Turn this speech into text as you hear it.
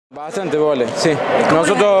Bastante vóley, sí.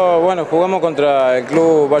 Nosotros, bueno, jugamos contra el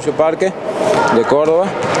club Barrio Parque de Córdoba.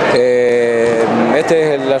 Esta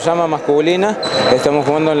es la rama masculina. Estamos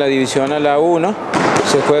jugando en la divisional A1.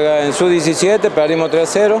 Se juega en sub-17, perdimos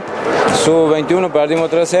 3-0. Sub-21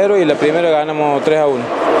 perdimos 3-0 y la primera ganamos 3-1.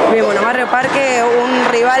 Bien, bueno, Barrio Parque,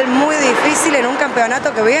 un rival muy difícil en un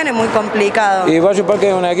campeonato que viene muy complicado. Y Barrio Parque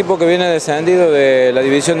es un equipo que viene descendido de la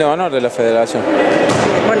división de honor de la federación.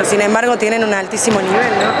 Bueno, sin embargo tienen un altísimo nivel,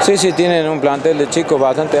 ¿no? Sí, sí, tienen un plantel de chicos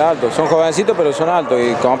bastante alto. Son jovencitos, pero son altos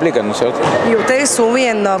y complican, ¿no es cierto? Y ustedes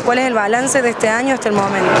subiendo, ¿cuál es el balance de este año hasta el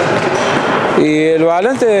momento? Y el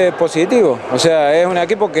balance es positivo, o sea, es un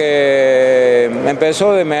equipo que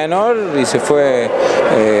empezó de menor y se fue,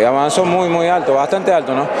 avanzó muy alto, bastante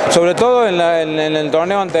alto, ¿no? Sobre todo en el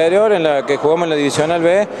torneo anterior, en la que jugamos en la Divisional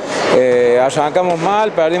B, arrancamos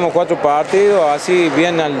mal, perdimos 4 partidos, así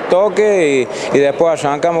bien al toque y después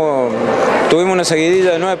arrancamos, tuvimos una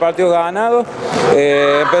seguidilla de 9 partidos ganados,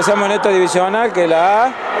 empezamos en esta Divisional que la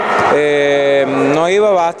A, nos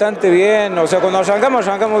iba bastante bien, o sea, cuando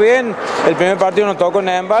arrancamos bien. El primer partido nos tocó en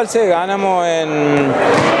el Embalse, ganamos en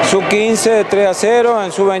sub-15 3-0,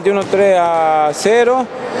 en sub-21 3-0,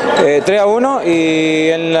 3-1 y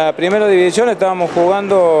en la primera división estábamos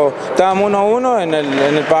 1-1 en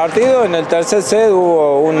el partido. En el tercer set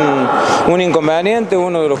hubo un inconveniente,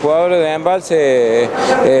 uno de los jugadores de Embalse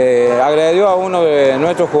agredió a uno de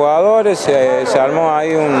nuestros jugadores, se armó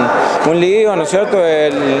ahí un lío, ¿no es cierto?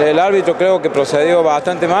 El árbitro creo que procedió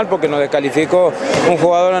bastante mal porque nos descalificó un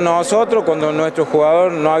jugador a nosotros cuando nuestro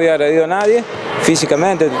jugador no había agredido a nadie,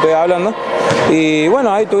 físicamente te estoy hablando. Y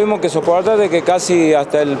bueno, ahí tuvimos que soportar de que casi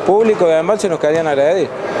hasta el público de Embalse nos querían agredir.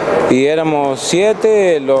 Y éramos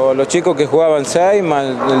 7, los chicos que jugaban 6 más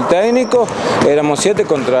el técnico, éramos 7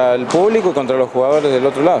 contra el público y contra los jugadores del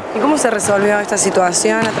otro lado. ¿Y cómo se resolvió esta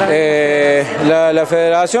situación a través la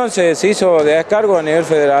federación se hizo de descargo a nivel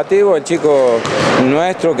federativo. El chico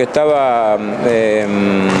nuestro que estaba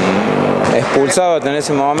expulsado en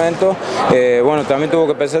ese momento, bueno, también tuvo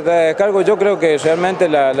que presentar de descargo. Yo creo que realmente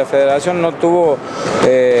la federación no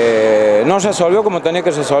resolvió como tenía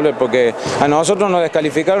que resolver, porque a nosotros nos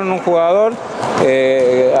descalificaron un jugador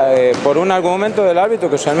por un argumento del árbitro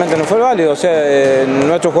que realmente no fue válido. O sea,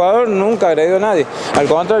 nuestro jugador nunca agredió a nadie. Al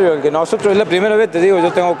contrario, el que nosotros, es la primera vez, te digo,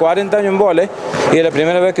 yo tengo 40 años en vóley y es la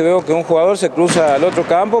primera vez que veo que un jugador se cruza al otro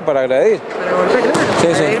campo para agredir. Para golpear,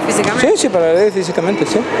 para agredir físicamente. Sí, para agredir físicamente,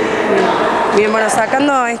 sí. Bien, bueno,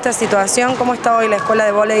 sacando esta situación, ¿cómo está hoy la escuela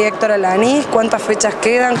de vóley Héctor Alanis? ¿Cuántas fechas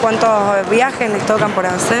quedan? ¿Cuántos viajes les tocan por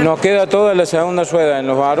hacer? Nos queda toda la segunda rueda, en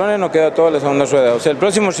los varones nos queda toda la segunda rueda. O sea, el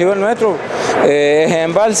próximo rival nuestro es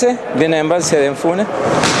Embalse, viene Embalse de Enfune.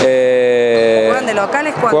 ¿Juegan de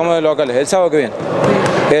locales? ¿Cuándo? Jugamos de locales, el sábado que viene.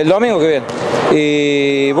 El domingo que viene.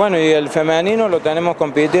 Y bueno, y el femenino lo tenemos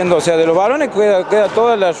compitiendo, o sea, de los varones queda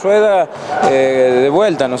toda la rueda de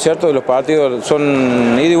vuelta, ¿no es cierto? De los partidos,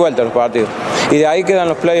 son ida y vuelta los partidos. Y de ahí quedan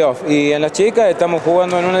los playoffs. Y en las chicas estamos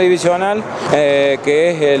jugando en una divisional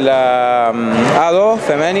que es la A2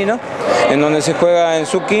 femenina, en donde se juega en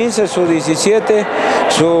sub-15, sub-17,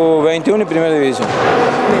 sub-21 y primera división.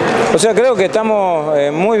 O sea, creo que estamos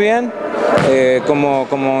muy bien.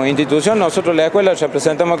 Como institución, nosotros la escuela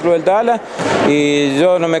representamos al Club del Tala y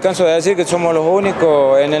yo no me canso de decir que somos los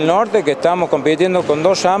únicos en el norte que estamos compitiendo con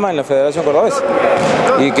 2 ramas en la Federación Cordobesa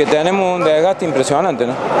y que tenemos un desgaste impresionante,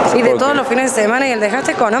 ¿no? Y de todos los fines de semana y el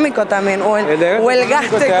desgaste económico también, o el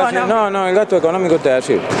gasto económico. No, el gasto económico es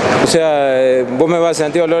terrible. O sea, vos me vas a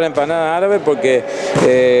sentir olor a empanada árabe porque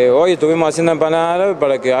hoy estuvimos haciendo empanada árabe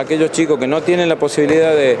para que aquellos chicos que no tienen la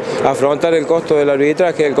posibilidad de afrontar el costo del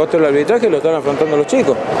arbitraje, lo están afrontando los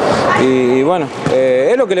chicos. Y bueno,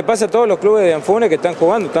 es lo que le pasa a todos los clubes de Enfune que están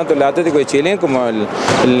jugando, tanto el Atlético de Chilín como el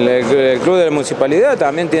club de la municipalidad,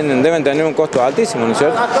 también deben tener un costo altísimo, ¿no es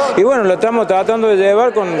cierto? Y bueno, lo estamos tratando de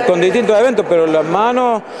llevar con distintos eventos, pero las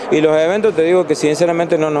manos y los eventos te digo que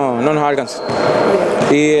sinceramente no nos alcanzan.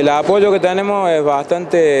 Y el apoyo que tenemos es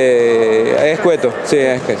bastante escueto, sí,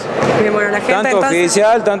 es que bien, bueno, la gente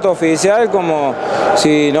tanto oficial como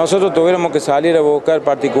si nosotros tuviéramos que salir a buscar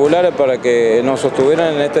particulares para que nos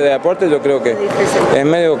sostuvieran en este deporte, yo creo que es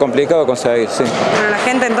medio complicado conseguir, sí. Bueno, la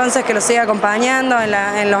gente entonces que lo siga acompañando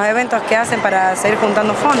en los eventos que hacen para seguir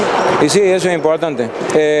juntando fondos. Y sí, eso es importante.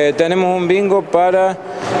 Tenemos un bingo para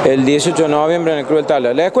el 18 de noviembre en el Club del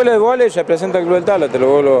Tala. La escuela de vóley representa al Club del Tala, te lo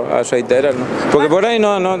vuelvo a reiterar, ¿no? Porque por ahí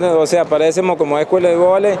o sea, aparecemos como escuela de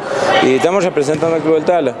vóley y estamos representando al Club del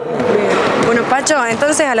Tala. Bueno, Pacho,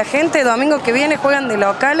 entonces a la gente domingo que viene juegan de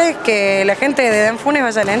locales, que la gente de Denfunes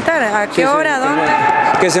vaya a alentar. ¿A qué hora? Sí, ¿Dónde?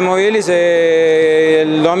 Que se movilice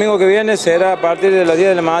el domingo que viene, será a partir de las 10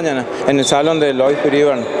 de la mañana en el salón del Obispo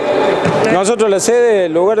Iribarne. Nosotros la sede,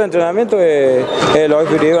 el lugar de entrenamiento es el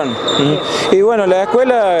Oeste Iván. Y bueno, la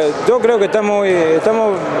escuela, yo creo que estamos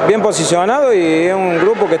bien posicionados y es un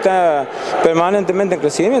grupo que está permanentemente en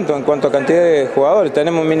crecimiento en cuanto a cantidad de jugadores.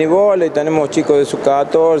 Tenemos mini voley, tenemos chicos de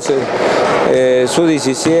sub-14,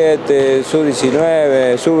 sub-17,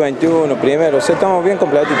 sub-19, sub-21, primero, o sea, estamos bien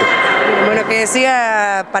completitos. Bueno, que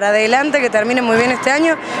siga para adelante, que termine muy bien este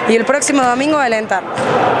año y el próximo domingo alentar.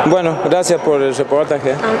 Bueno, gracias por el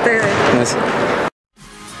reportaje. A ustedes. Gracias.